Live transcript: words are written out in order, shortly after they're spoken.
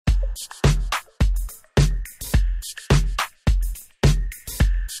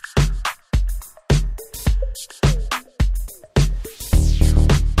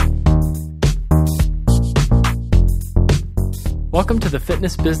Welcome to the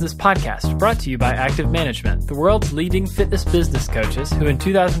Fitness Business Podcast, brought to you by Active Management, the world's leading fitness business coaches who in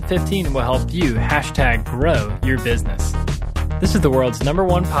 2015 will help you #grow your business. This is the world's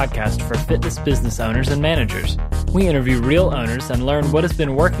 #1 podcast for fitness business owners and managers. We interview real owners and learn what has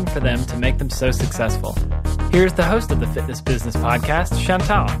been working for them to make them so successful. Here's the host of the Fitness Business Podcast,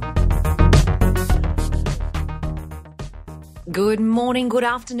 Chantal. Good morning, good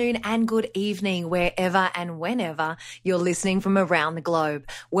afternoon, and good evening, wherever and whenever you're listening from around the globe.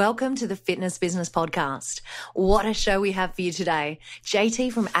 Welcome to the Fitness Business Podcast. What a show we have for you today.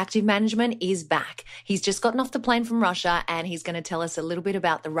 JT from Active Management is back. He's just gotten off the plane from Russia, and he's going to tell us a little bit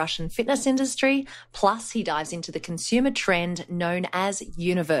about the Russian fitness industry. Plus, he dives into the consumer trend known as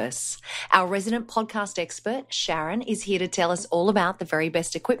YOUniverse. Our resident podcast expert, Sharon, is here to tell us all about the very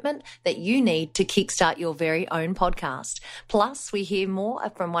best equipment that you need to kickstart your very own podcast. Plus, we hear more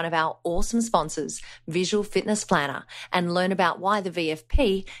from one of our awesome sponsors, Visual Fitness Planner, and learn about why the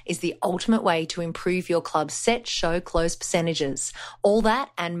VFP is the ultimate way to improve your club's set, show, close percentages. All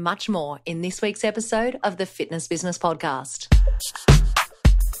that and much more in this week's episode of the Fitness Business Podcast.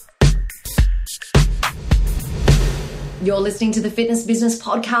 You're listening to the Fitness Business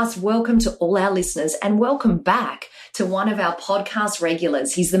Podcast. Welcome to all our listeners and welcome back to one of our podcast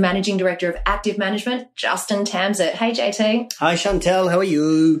regulars. He's the Managing Director of Active Management, Justin Tamsett. Hey, JT. Hi, Chantal. How are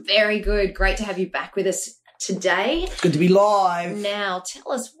you? Very good. Great to have you back with us today. It's good to be live. Now,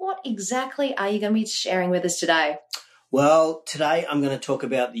 tell us, what exactly are you going to be sharing with us today? Well, today I'm going to talk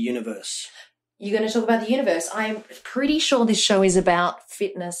about the YOUniverse. You're going to talk about the YOUniverse. I'm pretty sure this show is about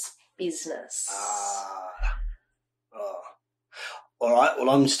fitness business. All right, well,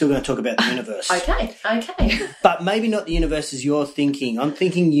 I'm still going to talk about the YOUniverse. Okay. But maybe not the YOUniverse as you're thinking. I'm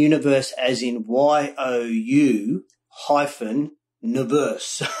thinking YOUniverse as in YOU-Niverse.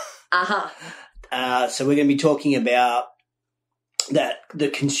 So we're going to be talking about that the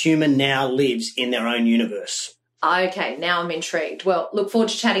consumer now lives in their own universe. Okay, now I'm intrigued. Well, look forward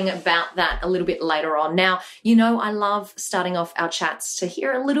to chatting about that a little bit later on. Now, you know, I love starting off our chats to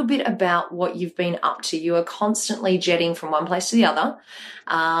hear a little bit about what you've been up to. You are constantly jetting from one place to the other.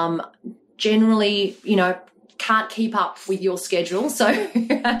 Generally, you know, can't keep up with your schedule. So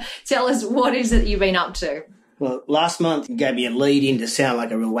tell us, what is it you've been up to? Well, last month you gave me a lead in to sound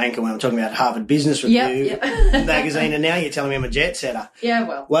like a real wanker when I'm talking about Harvard Business Review magazine, and now you're telling me I'm a jet setter.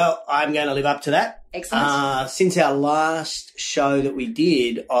 Yeah, Well, I'm going to live up to that. Excellent. Since our last show that we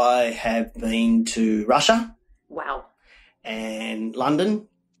did, I have been to Russia. Wow. And London,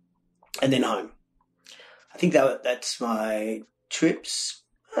 and then home. I think that's my trips.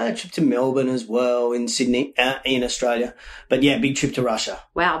 A trip to Melbourne as well, in Sydney, in Australia. But yeah, big trip to Russia.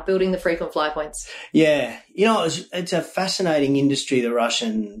 Wow, building the frequent flyer points. Yeah. You know, it's a fascinating industry, the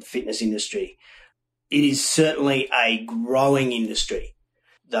Russian fitness industry. It is certainly a growing industry.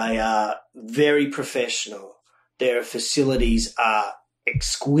 They are very professional. Their facilities are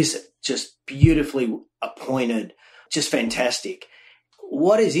exquisite, just beautifully appointed, just fantastic.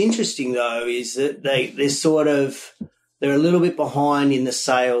 What is interesting, though, is that they're a little bit behind in the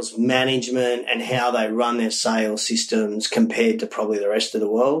sales management and how they run their sales systems compared to probably the rest of the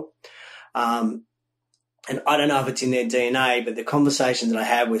world. And I don't know if it's in their DNA, but the conversations that I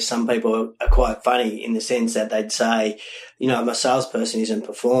have with some people are quite funny in the sense that they'd say, you know, if my salesperson isn't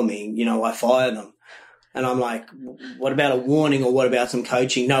performing, you know, I fire them. And I'm like, what about a warning or what about some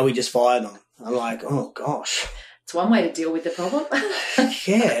coaching? No, we just fire them. I'm like, oh, gosh. It's one way to deal with the problem.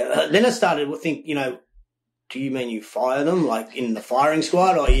 Yeah. Then I started to think, you know, do you mean you fire them like in the firing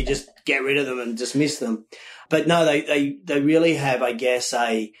squad, or you just get rid of them and dismiss them? But no, they really have, I guess,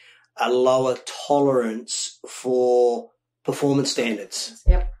 a lower tolerance for performance standards.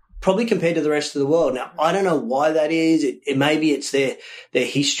 Yep. Probably compared to the rest of the world. Now, I don't know why that is. Maybe it's their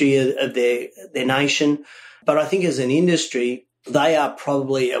history of their nation. But I think as an industry, they are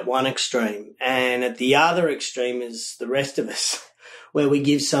probably at one extreme. And at the other extreme is the rest of us, where we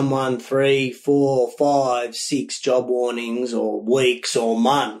give someone 3, 4, 5, 6 job warnings or weeks or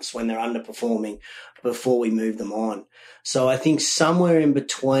months when they're underperforming before we move them on. So I think somewhere in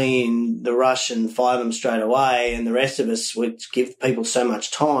between the Russian fire them straight away and the rest of us, which give people so much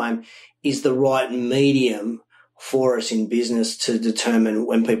time, is the right medium for us in business to determine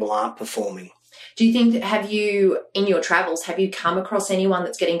when people aren't performing. Do you think that in your travels, have you come across anyone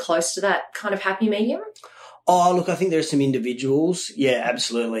that's getting close to that kind of happy medium? Oh, look, I think there are some individuals, yeah,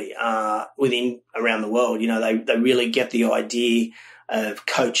 absolutely, around the world. You know, they really get the idea of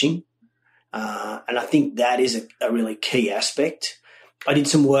coaching. And I think that is a really key aspect. I did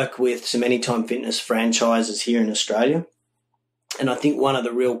some work with some Anytime Fitness franchises here in Australia. And I think one of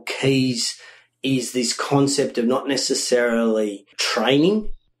the real keys is this concept of not necessarily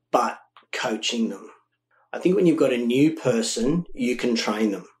training, but coaching them. I think when you've got a new person, you can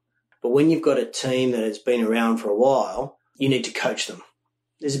train them. But when you've got a team that has been around for a while, you need to coach them.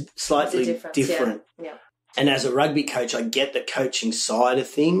 There's a slightly different. Yeah. And as a rugby coach, I get the coaching side of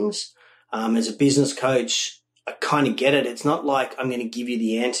things. As a business coach, I kind of get it. It's not like I'm going to give you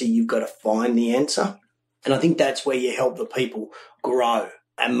the answer. You've got to find the answer. And I think that's where you help the people grow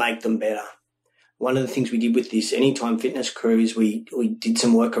and make them better. One of the things we did with this Anytime Fitness crew is we did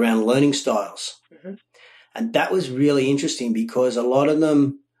some work around learning styles. Mm-hmm. And that was really interesting because a lot of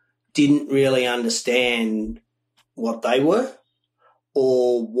them didn't really understand what they were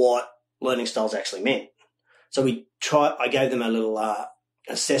or what learning styles actually meant. So I gave them a little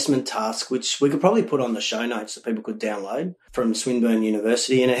assessment task, which we could probably put on the show notes that people could download from Swinburne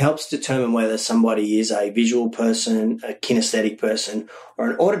University, and it helps determine whether somebody is a visual person, a kinesthetic person, or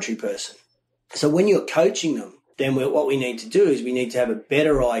an auditory person. So when you're coaching them, then what we need to do is we need to have a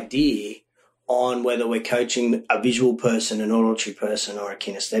better idea on whether we're coaching a visual person, an auditory person, or a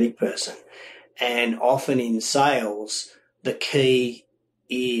kinesthetic person. And often in sales, the key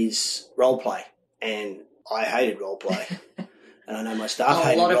is role play. And I hated role play. And I know my staff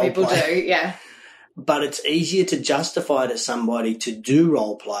hated role play. A lot of people do, yeah. But it's easier to justify to somebody to do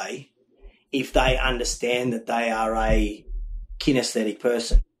role play if they understand that they are a kinesthetic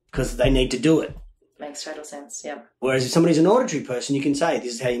person because they need to do it. Makes total sense, yeah. Whereas if somebody's an auditory person, you can say,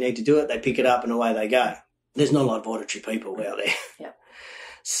 this is how you need to do it. They pick it up and away they go. There's not a lot of auditory people out there. Yeah.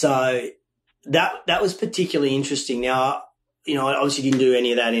 So that was particularly interesting. Now, I obviously didn't do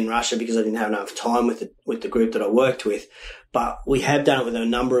any of that in Russia because I didn't have enough time with the group that I worked with. But we have done it with a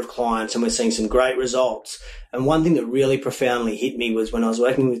number of clients and we're seeing some great results. And one thing that really profoundly hit me was when I was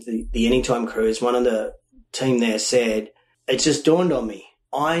working with the Anytime crews, one of the team there said, it just dawned on me.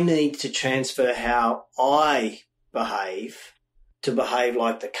 I need to transfer how I behave to behave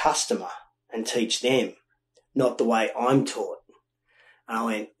like the customer and teach them, not the way I'm taught. And I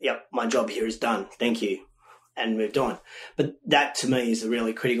went, yep, my job here is done. Thank you. And moved on. But that to me is a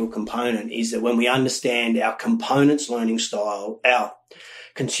really critical component, is that when we understand our components learning style, our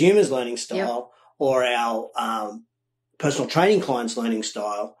consumers learning style, or our personal training clients learning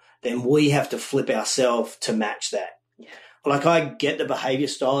style, then we have to flip ourselves to match that. Yeah. Like I get the behavior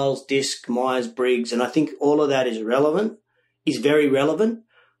styles, DISC, Myers-Briggs, and I think all of that is very relevant.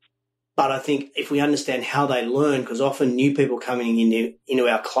 But I think if we understand how they learn, because often new people coming into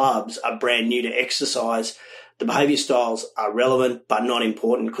our clubs are brand new to exercise, the behavior styles are relevant but not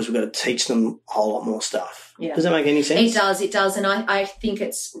important because we've got to teach them a whole lot more stuff. Yeah. Does that make any sense? It does. And I think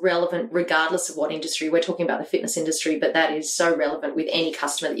it's relevant regardless of what industry. We're talking about the fitness industry, but that is so relevant with any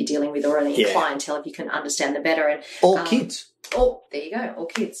customer that you're dealing with or any clientele if you can understand them better. And All kids. Oh, there you go, all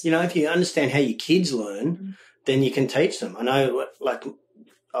kids. If you understand how your kids learn, then you can teach them. I know, like,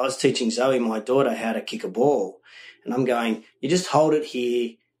 I was teaching Zoe, my daughter, how to kick a ball, and I'm going, you just hold it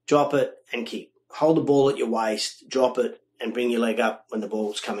here, drop it and kick. Hold the ball at your waist, drop it and bring your leg up when the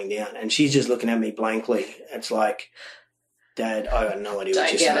ball's coming down. And she's just looking at me blankly. It's like, Dad, I got no idea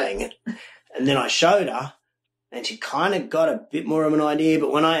what you're saying. And then I showed her and she kind of got a bit more of an idea.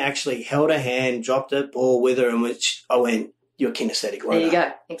 But when I actually held her hand, dropped the ball with her, and I went, you're a kinesthetic learner. There you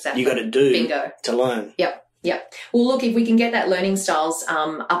go, exactly. You got to do Bingo. To learn. Yep. Yeah. Well, look, if we can get that learning styles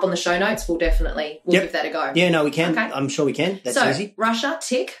up on the show notes, we'll give that a go. Yeah, no, we can. Okay. I'm sure we can. That's easy. Russia,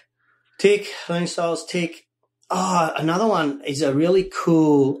 tick. Tick, learning styles, tick. Oh, another one is a really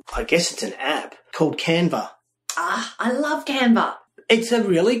cool, I guess it's an app called Canva. Ah, I love Canva. It's a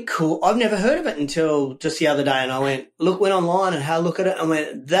really cool, I've never heard of it until just the other day, and I went online and had a look at it and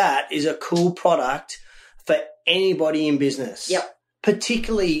went, that is a cool product for anybody in business. Yep.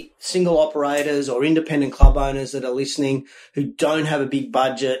 Particularly single operators or independent club owners that are listening who don't have a big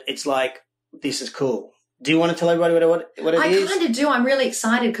budget. It's like, this is cool. Do you want to tell everybody what it is? I kind of do. I'm really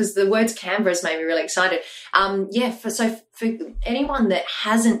excited because the words Canva has made me really excited. For anyone that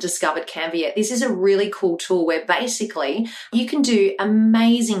hasn't discovered Canva yet, this is a really cool tool where basically you can do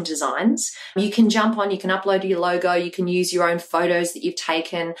amazing designs. You can jump on, you can upload your logo, you can use your own photos that you've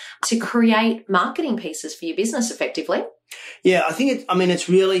taken to create marketing pieces for your business effectively. Yeah, I think it's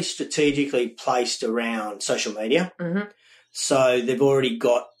really strategically placed around social media. Mm-hmm. So they've already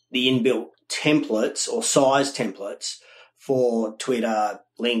got the inbuilt templates or size templates for Twitter,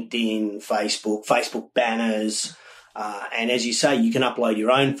 LinkedIn, Facebook banners. And as you say, you can upload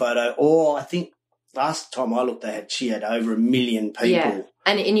your own photo, or I think last time I looked, she had over 1 million people. Yeah.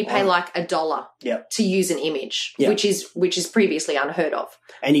 And you pay like $1 to use an image, which is previously unheard of.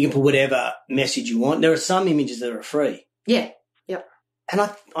 And you can put whatever message you want. There are some images that are free. Yeah. Yep. And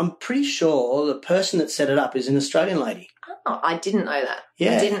I'm pretty sure the person that set it up is an Australian lady. Oh, I didn't know that.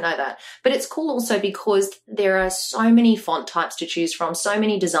 Yeah. I didn't know that. But it's cool also because there are so many font types to choose from, so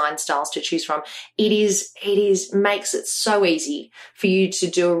many design styles to choose from. It makes it so easy for you to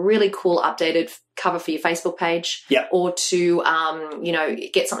do a really cool updated cover for your Facebook page, or to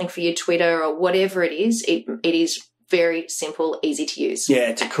get something for your Twitter or whatever it is. It is very simple, easy to use. Yeah,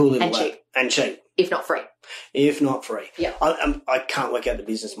 it's a cool little and cheap. And cheap. If not free. Yeah. I can't work out the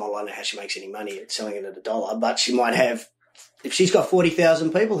business model. I don't know how she makes any money at selling it at $1, but she might have, if she's got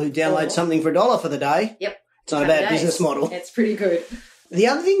 40,000 people who download something for $1 for the day, it's not a bad business model. It's pretty good. The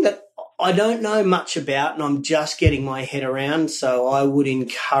other thing that I don't know much about, and I'm just getting my head around, so I would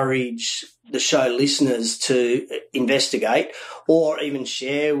encourage the show listeners to investigate or even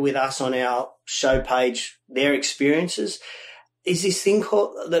share with us on our show page their experiences, is this thing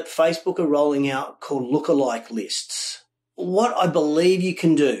that Facebook are rolling out called lookalike lists. What I believe you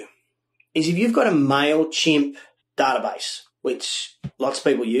can do is, if you've got a MailChimp database, which lots of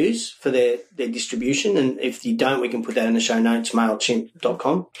people use for their distribution, and if you don't, we can put that in the show notes,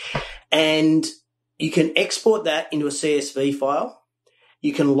 mailchimp.com, and you can export that into a CSV file.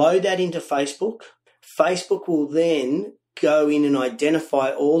 You can load that into Facebook. Facebook will then go in and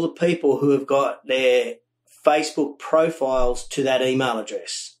identify all the people who have got their Facebook profiles to that email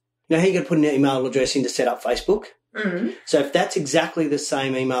address. You know how you got to put an email address in to set up Facebook? Mm-hmm. So if that's exactly the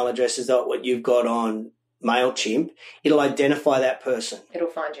same email address as what you've got on MailChimp, it'll identify that person. It'll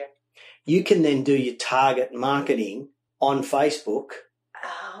find you. You can then do your target marketing on Facebook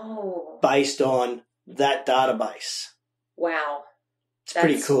based on that database. Wow. It's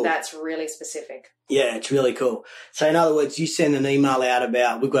pretty cool. That's really specific. Yeah, it's really cool. So in other words, you send an email out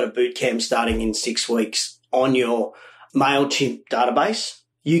about, we've got a boot camp starting in 6 weeks on your MailChimp database.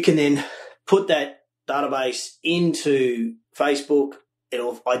 You can then put that database into Facebook.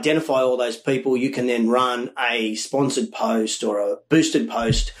 It'll identify all those people. You can then run a sponsored post or a boosted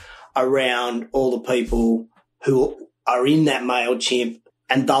post around all the people who are in that MailChimp,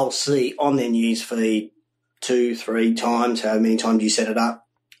 and they'll see on their news feed 2-3 times, however many times you set it up,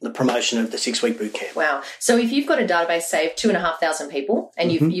 the promotion of the 6-week bootcamp. Wow. So if you've got a database, say, of 2,500 people,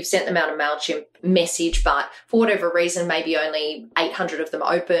 and you've sent them out a MailChimp message, but for whatever reason, maybe only 800 of them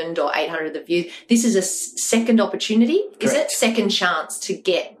opened or 800 of them viewed, this is a second opportunity, is it? Second chance to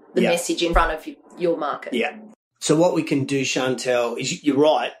get the message in front of your market. Yeah. So what we can do, Chantel, is, you're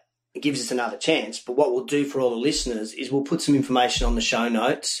right, it gives us another chance, but what we'll do for all the listeners is we'll put some information on the show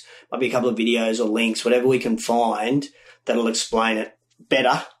notes, maybe a couple of videos or links, whatever we can find that'll explain it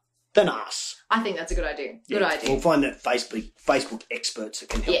better than us. I think that's a good idea. Good idea. We'll find that Facebook experts that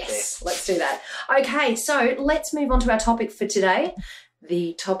can help there. Yes, let's do that. Okay, so let's move on to our topic for today.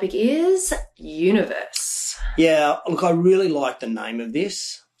 The topic is YOUniverse. Yeah, look, I really like the name of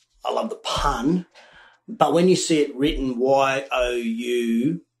this. I love the pun. But when you see it written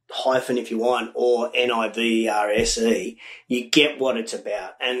YOU hyphen, if you want, or NIVERSE, you get what it's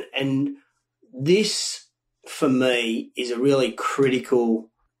about. And this, for me, is a really critical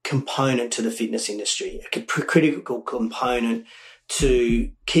component to the fitness industry, a critical component to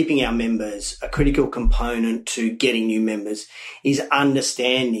keeping our members, a critical component to getting new members, is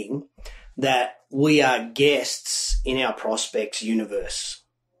understanding that we are guests in our prospects' universe.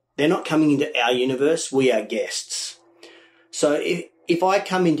 They're not coming into our universe, we are guests. So if I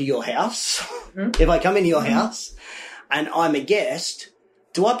come into your house, and I'm a guest,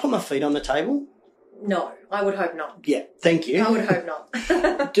 do I put my feet on the table? No, I would hope not. Yeah, thank you. I would hope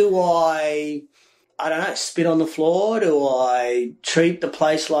not. Do I don't know, spit on the floor? Do I treat the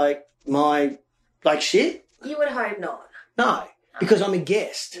place like shit? You would hope not. No, because I'm a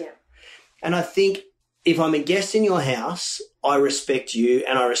guest. Yeah. And I think if I'm a guest in your house, I respect you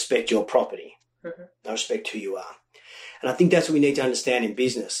and I respect your property. Mm-hmm. I respect who you are. And I think that's what we need to understand in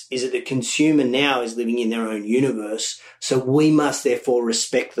business, is that the consumer now is living in their own universe, so we must therefore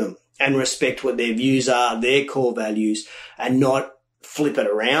respect them and respect what their views are, their core values, and not flip it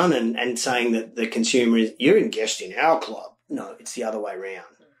around and saying that the consumer is, you're a guest in our club. No, it's the other way around.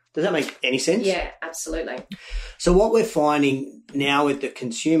 Does that make any sense? Yeah, absolutely. So what we're finding now with the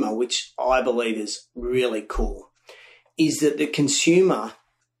consumer, which I believe is really cool, is that the consumer,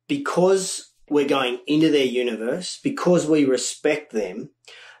 because we're going into their universe, because we respect them,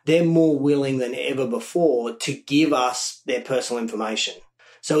 they're more willing than ever before to give us their personal information.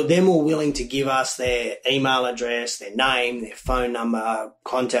 So they're more willing to give us their email address, their name, their phone number,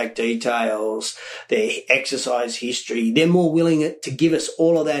 contact details, their exercise history. They're more willing to give us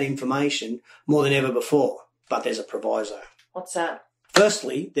all of that information more than ever before. But there's a proviso. What's that?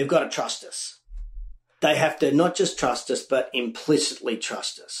 Firstly, they've got to trust us. They have to not just trust us, but implicitly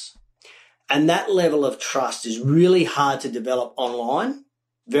trust us. And that level of trust is really hard to develop online,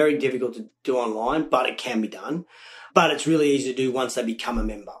 very difficult to do online, but it can be done. But it's really easy to do once they become a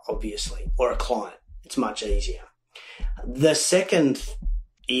member, obviously, or a client. It's much easier. The second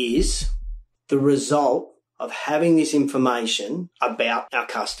is the result of having this information about our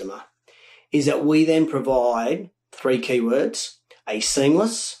customer is that we then provide 3 keywords: a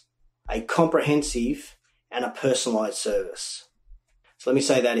seamless, a comprehensive, and a personalised service. So let me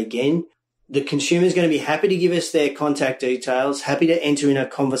say that again. The consumer is going to be happy to give us their contact details, happy to enter in a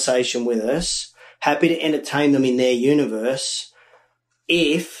conversation with us, happy to entertain them in their universe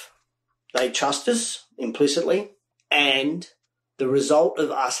if they trust us implicitly, and the result of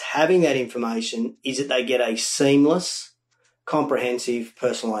us having that information is that they get a seamless, comprehensive,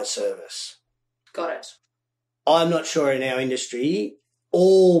 personalised service. Got it. I'm not sure in our industry,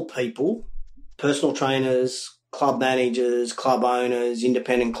 all people, personal trainers, club managers, club owners,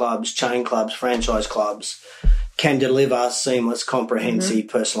 independent clubs, chain clubs, franchise clubs, can deliver seamless, comprehensive,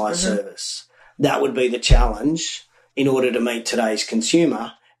 personalised service. That would be the challenge in order to meet today's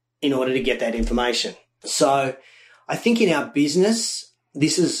consumer, in order to get that information. So I think in our business,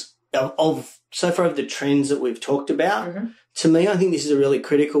 this is so far of the trends that we've talked about. To me, I think this is a really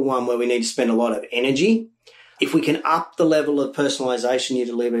critical one where we need to spend a lot of energy. If we can up the level of personalisation you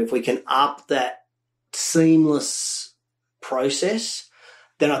deliver, if we can up that seamless process,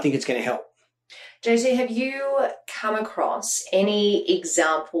 then I think it's going to help. JT, have you come across any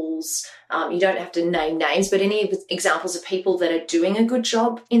examples, you don't have to name names, but any examples of people that are doing a good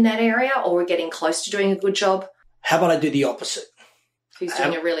job in that area or are getting close to doing a good job? How about I do the opposite? Who's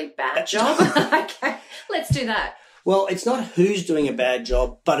doing a really bad job? Okay, let's do that. Well, it's not who's doing a bad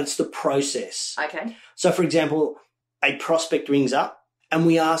job, but it's the process. Okay. So, for example, a prospect rings up and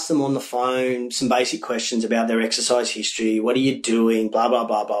we ask them on the phone some basic questions about their exercise history. What are you doing? Blah, blah,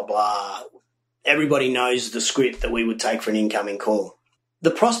 blah, blah, blah. Everybody knows the script that we would take for an incoming call.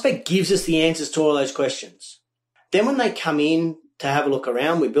 The prospect gives us the answers to all those questions. Then when they come in to have a look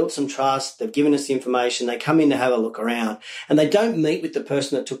around, we built some trust, they've given us the information, they come in to have a look around, and they don't meet with the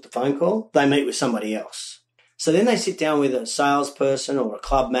person that took the phone call, they meet with somebody else. So then they sit down with a salesperson or a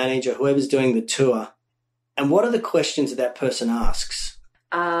club manager, whoever's doing the tour, and what are the questions that person asks?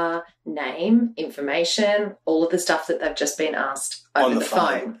 Name, information, all of the stuff that they've just been asked over the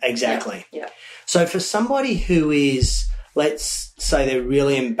phone. Exactly. Yeah. So for somebody who is, let's say they're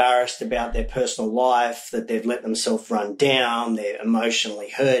really embarrassed about their personal life, that they've let themselves run down, they're emotionally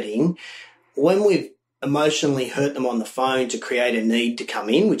hurting, when we've emotionally hurt them on the phone to create a need to come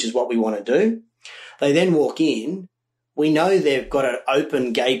in, which is what we want to do, they then walk in, we know they've got an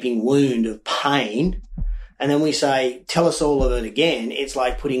open, gaping wound of pain, and then we say, tell us all of it again. It's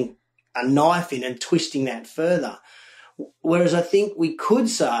like putting a knife in and twisting that further. Whereas I think we could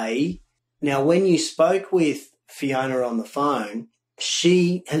say, now when you spoke with Fiona on the phone,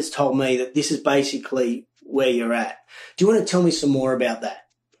 she has told me that this is basically where you're at. Do you want to tell me some more about that?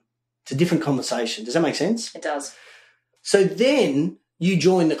 It's a different conversation. Does that make sense? It does. So then you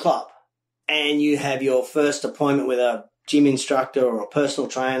join the club and you have your first appointment with a gym instructor or a personal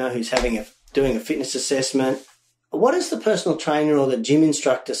trainer who's doing a fitness assessment. What does the personal trainer or the gym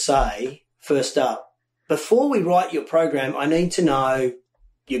instructor say first up? Before we write your program, I need to know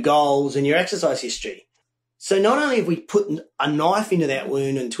your goals and your exercise history. So not only have we put a knife into that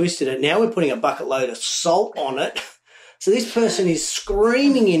wound and twisted it, now we're putting a bucket load of salt on it. So this person is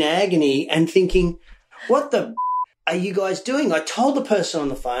screaming in agony and thinking, what the are you guys doing? I told the person on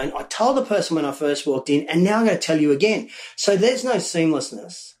the phone, I told the person when I first walked in, and now I'm going to tell you again. So there's no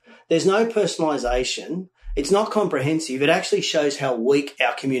seamlessness. There's no personalisation. It's not comprehensive. It actually shows how weak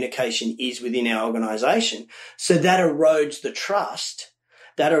our communication is within our organisation. So that erodes the trust.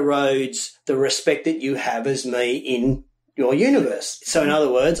 That erodes the respect that you have as me in your universe. So in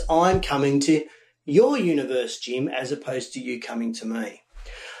other words, I'm coming to your universe, Jim, as opposed to you coming to me.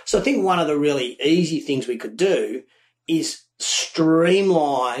 So I think one of the really easy things we could do is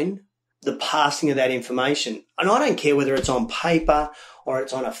streamline the passing of that information. And I don't care whether it's on paper or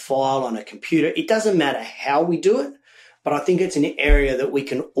it's on a file on a computer. It doesn't matter how we do it, but I think it's an area that we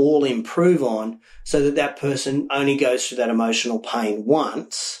can all improve on so that that person only goes through that emotional pain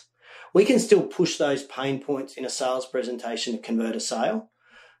once. We can still push those pain points in a sales presentation to convert a sale,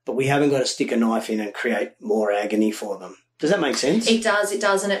 but we haven't got to stick a knife in and create more agony for them. Does that make sense? It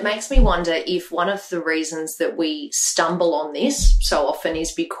does. And it makes me wonder if one of the reasons that we stumble on this so often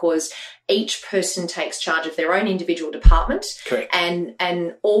is because each person takes charge of their own individual department. Correct.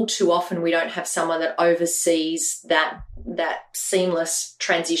 And all too often we don't have someone that oversees that seamless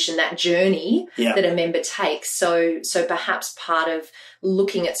transition, that journey that a member takes. So perhaps part of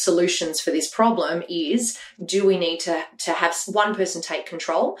looking at solutions for this problem is, do we need to have one person take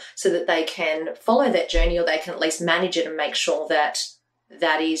control so that they can follow that journey, or they can at least manage it and make sure that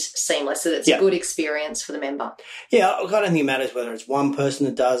is seamless, so that it's a good experience for the member? Yeah, I don't think it matters whether it's one person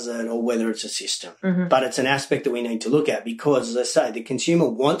that does it or whether it's a system. Mm-hmm. But it's an aspect that we need to look at because, as I say, the consumer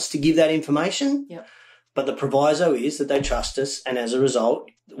wants to give that information. Yep. But the proviso is that they trust us, and as a result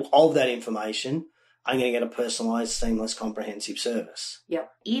of that information, I'm going to get a personalised, seamless, comprehensive service.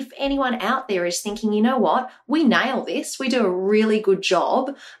 Yep. If anyone out there is thinking, you know what, we nail this, we do a really good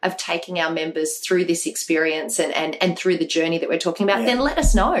job of taking our members through this experience and through the journey that we're talking about, then let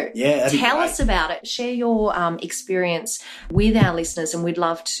us know. Yeah, tell us about it. Share your experience with our listeners, and we'd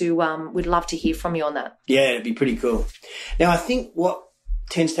love to hear from you on that. Yeah, it'd be pretty cool. Now, I think what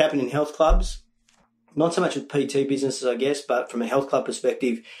tends to happen in health clubs, not so much with PT businesses, I guess, but from a health club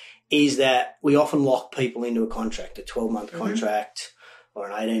perspective, is that we often lock people into a contract, a 12-month contract or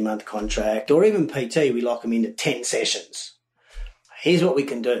an 18-month contract, or even PT, we lock them into 10 sessions. Here's what we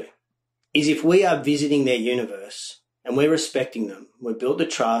can do, is if we are visiting their universe and we're respecting them, we've built the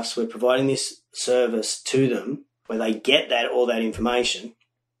trust, we're providing this service to them where they get all that information,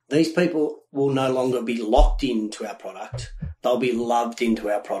 these people will no longer be locked into our product. They'll be loved into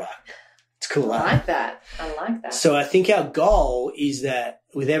our product. It's cool. I like that. So I think our goal is that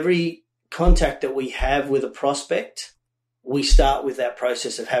with every contact that we have with a prospect, we start with that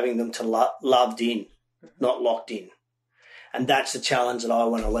process of having them to loved in, not locked in. And that's the challenge that I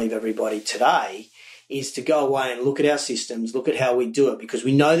want to leave everybody today, is to go away and look at our systems, look at how we do it, because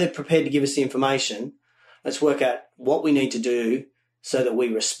we know they're prepared to give us the information. Let's work out what we need to do so that we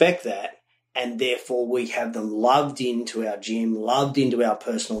respect that. And therefore we have them loved into our gym, loved into our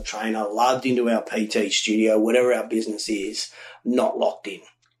personal trainer, loved into our PT studio, whatever our business is, not locked in.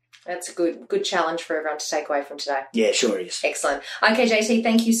 That's a good challenge for everyone to take away from today. Yeah, sure is. Excellent. Okay, JT,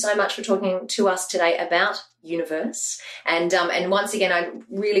 thank you so much for talking to us today about YOUniverse. And once again, I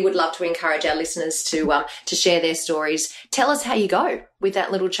really would love to encourage our listeners to share their stories. Tell us how you go with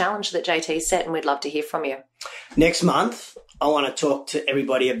that little challenge that JT set, and we'd love to hear from you. Next month, I want to talk to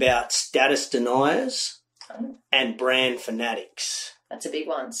everybody about status deniers and brand fanatics. That's a big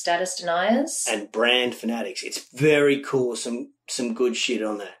one. Status deniers and brand fanatics. It's very cool. Some good shit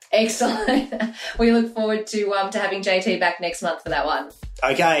on that. Excellent. We look forward to having JT back next month for that one.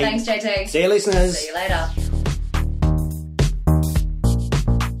 Okay. Thanks, JT. See you, listeners. See you later.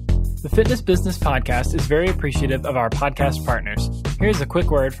 The Fitness Business Podcast is very appreciative of our podcast partners. Here's a quick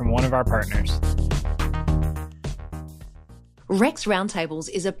word from one of our partners. Rex Roundtables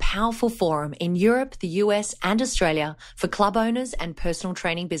is a powerful forum in Europe, the US, and Australia for club owners and personal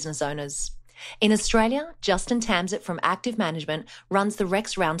training business owners. In Australia, Justin Tamsett from Active Management runs the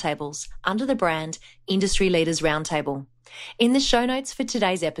Rex Roundtables under the brand Industry Leaders Roundtable. In the show notes for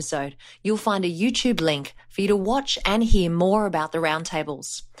today's episode, you'll find a YouTube link for you to watch and hear more about the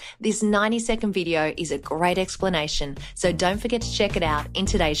roundtables. This 90-second video is a great explanation, so don't forget to check it out in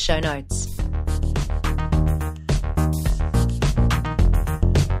today's show notes.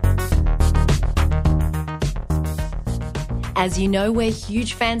 As you know, we're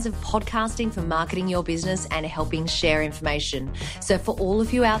huge fans of podcasting for marketing your business and helping share information. So for all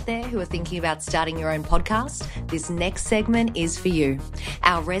of you out there who are thinking about starting your own podcast, this next segment is for you.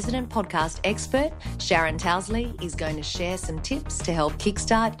 Our resident podcast expert, Sharon Towsley, is going to share some tips to help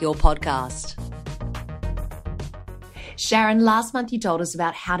kickstart your podcast. Sharon, last month you told us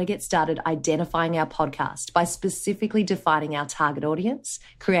about how to get started identifying our podcast by specifically defining our target audience,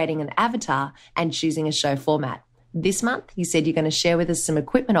 creating an avatar, and choosing a show format. This month, you said you're going to share with us some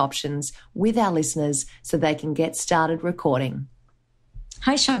equipment options with our listeners so they can get started recording.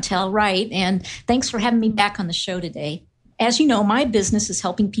 Hi, Chantel. Right. And thanks for having me back on the show today. As you know, my business is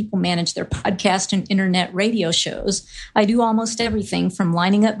helping people manage their podcast and internet radio shows. I do almost everything from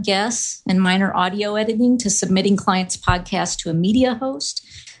lining up guests and minor audio editing to submitting clients' podcasts to a media host,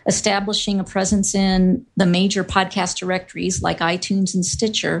 establishing a presence in the major podcast directories like iTunes and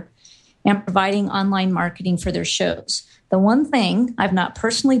Stitcher, and providing online marketing for their shows. The one thing I've not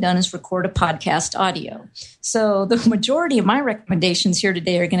personally done is record a podcast audio. So the majority of my recommendations here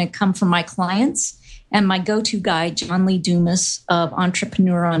today are going to come from my clients and my go-to guy, John Lee Dumas of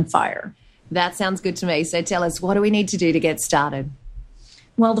Entrepreneur on Fire. That sounds good to me. So tell us, what do we need to do to get started?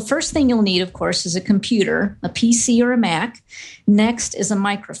 Well, the first thing you'll need, of course, is a computer, a PC or a Mac. Next is a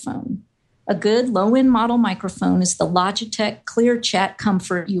microphone. A good low-end model microphone is the Logitech ClearChat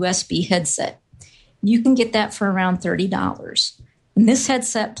Comfort USB headset. You can get that for around $30. And this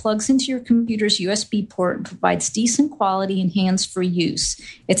headset plugs into your computer's USB port and provides decent quality and hands-free use.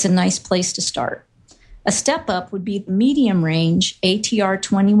 It's a nice place to start. A step up would be the medium-range ATR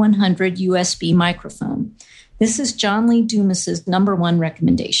 2100 USB microphone. This is John Lee Dumas's #1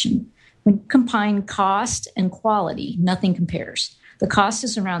 recommendation. When you combine cost and quality, nothing compares. The cost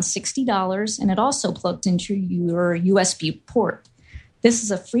is around $60, and it also plugs into your USB port. This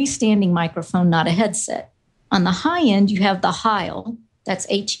is a freestanding microphone, not a headset. On the high end, you have the Heil, that's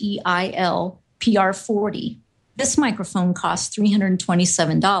Heil PR40. This microphone costs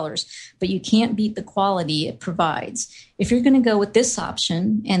 $327, but you can't beat the quality it provides. If you're going to go with this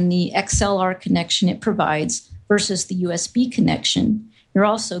option and the XLR connection it provides versus the USB connection, you're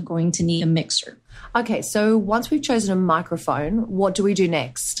also going to need a mixer. Okay, so once we've chosen a microphone, what do we do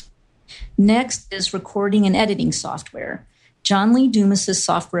next? Next is recording and editing software. John Lee Dumas's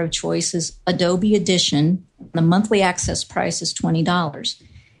software of choice is Adobe Audition. The monthly access price is $20.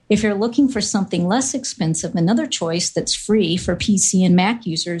 If you're looking for something less expensive, another choice that's free for PC and Mac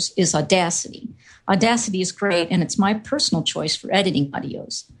users is Audacity. Audacity is great, and it's my personal choice for editing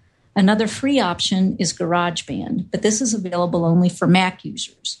audios. Another free option is GarageBand, but this is available only for Mac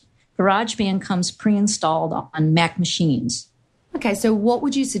users. GarageBand comes pre-installed on Mac machines. Okay, so what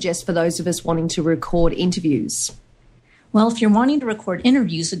would you suggest for those of us wanting to record interviews? Well, if you're wanting to record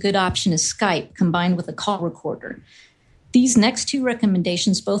interviews, a good option is Skype combined with a call recorder. These next two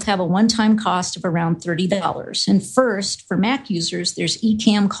recommendations both have a one-time cost of around $30. And first, for Mac users, there's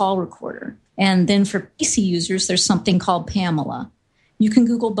Ecamm Call Recorder. And then for PC users, there's something called Pamela. You can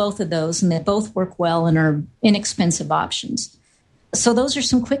Google both of those, and they both work well and are inexpensive options. So those are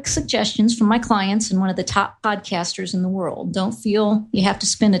some quick suggestions from my clients and one of the top podcasters in the world. Don't feel you have to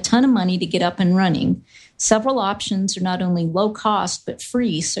spend a ton of money to get up and running. Several options are not only low cost, but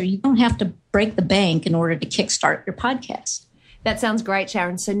free, so you don't have to break the bank in order to kickstart your podcast. That sounds great,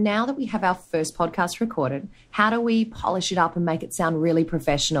 Sharon. So now that we have our first podcast recorded, how do we polish it up and make it sound really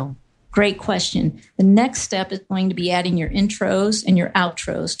professional? Great question. The next step is going to be adding your intros and your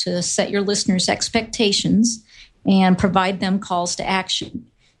outros to set your listeners' expectations and provide them calls to action.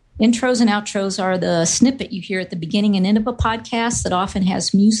 Intros and outros are the snippet you hear at the beginning and end of a podcast that often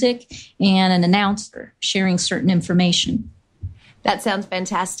has music and an announcer sharing certain information. That sounds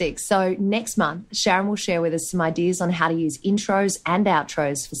fantastic. So next month, Sharon will share with us some ideas on how to use intros and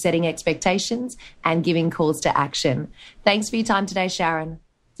outros for setting expectations and giving calls to action. Thanks for your time today, Sharon.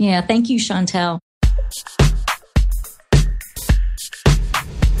 Yeah, thank you, Chantel.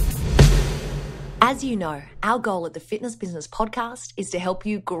 As you know, our goal at the Fitness Business Podcast is to help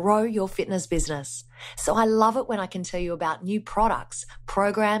you grow your fitness business. So I love it when I can tell you about new products,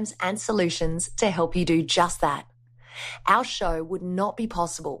 programs, and solutions to help you do just that. Our show would not be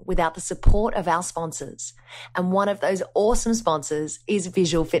possible without the support of our sponsors. And one of those awesome sponsors is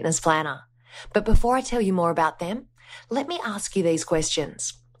Visual Fitness Planner. But before I tell you more about them, let me ask you these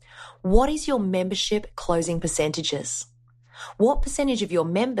questions. What is your membership closing percentages? What percentage of your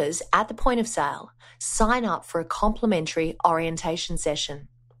members at the point of sale sign up for a complimentary orientation session?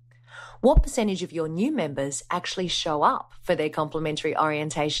 What percentage of your new members actually show up for their complimentary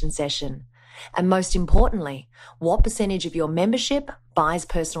orientation session? And most importantly, what percentage of your membership buys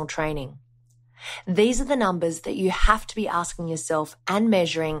personal training? These are the numbers that you have to be asking yourself and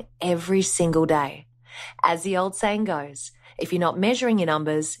measuring every single day. As the old saying goes, if you're not measuring your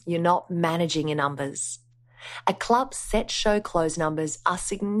numbers, you're not managing your numbers. A club's set show close numbers are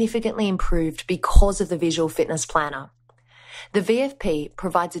significantly improved because of the Visual Fitness Planner. The VFP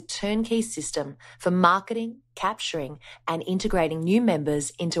provides a turnkey system for marketing, capturing, and integrating new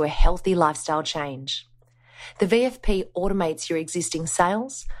members into a healthy lifestyle change. The VFP automates your existing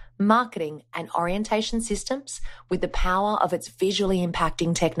sales, marketing, and orientation systems with the power of its visually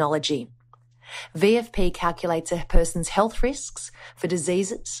impacting technology. VFP calculates a person's health risks for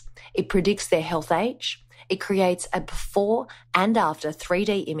diseases. It predicts their health age. It creates a before and after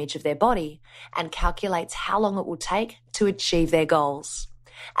 3D image of their body and calculates how long it will take to achieve their goals.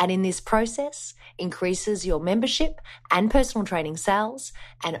 And in this process, increases your membership and personal training sales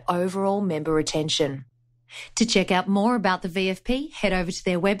and overall member retention. To check out more about the VFP, head over to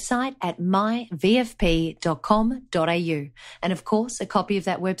their website at myvfp.com.au. And of course, a copy of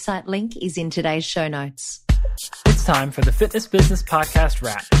that website link is in today's show notes. It's time for the Fitness Business Podcast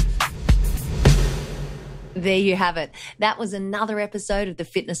Wrap. There you have it. That was another episode of the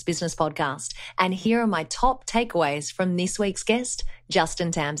Fitness Business Podcast. And here are my top takeaways from this week's guest,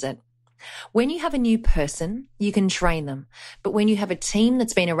 Justin Tamsett. When you have a new person, you can train them. But when you have a team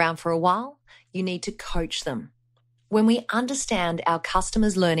that's been around for a while, you need to coach them. When we understand our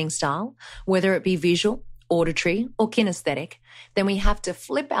customer's learning style, whether it be visual, auditory, or kinesthetic, then we have to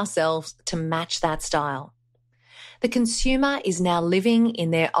flip ourselves to match that style. The consumer is now living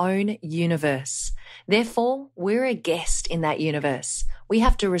in their own universe. Therefore, we're a guest in that universe. We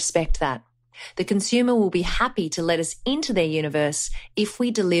have to respect that. The consumer will be happy to let us into their universe if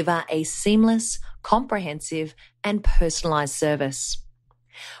we deliver a seamless, comprehensive, and personalized service.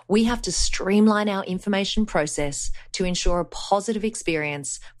 We have to streamline our information process to ensure a positive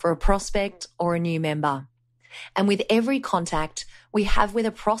experience for a prospect or a new member. And with every contact we have with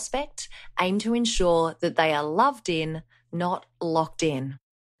a prospect, aim to ensure that they are loved in, not locked in.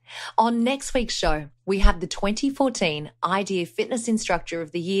 On next week's show, we have the 2014 Idea Fitness Instructor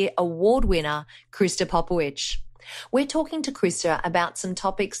of the Year award winner, Krista Popowich. We're talking to Krista about some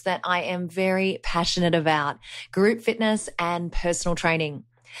topics that I am very passionate about, group fitness and personal training.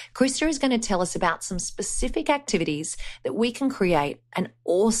 Krista is going to tell us about some specific activities that we can create an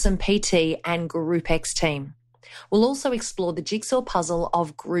awesome PT and Group X team. We'll also explore the jigsaw puzzle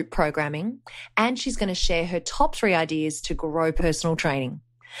of group programming, and she's going to share her top 3 ideas to grow personal training.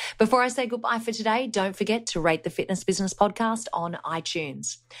 Before I say goodbye for today, don't forget to rate the Fitness Business Podcast on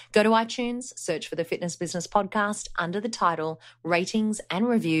iTunes. Go to iTunes, search for the Fitness Business Podcast under the title Ratings and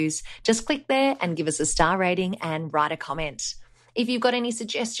Reviews. Just click there and give us a star rating and write a comment. If you've got any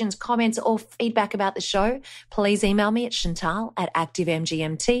suggestions, comments, or feedback about the show, please email me at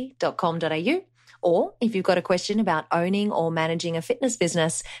chantal@activemgmt.com.au. Or if you've got a question about owning or managing a fitness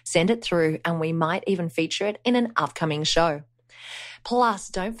business, send it through and we might even feature it in an upcoming show. Plus,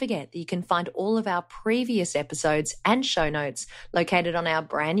 don't forget that you can find all of our previous episodes and show notes located on our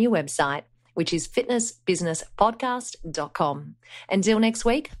brand new website, which is fitnessbusinesspodcast.com. Until next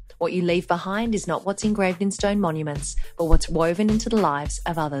week, what you leave behind is not what's engraved in stone monuments, but what's woven into the lives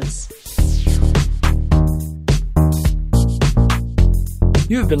of others.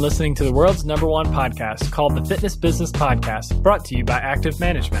 You have been listening to the world's #1 podcast called the Fitness Business Podcast, brought to you by Active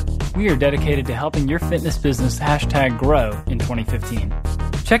Management. We are dedicated to helping your fitness business #grow in 2015.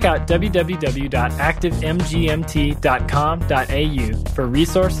 Check out www.activemgmt.com.au for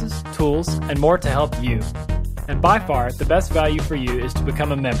resources, tools, and more to help you. And by far, the best value for you is to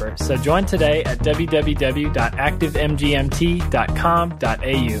become a member. So join today at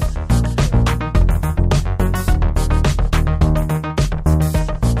www.activemgmt.com.au.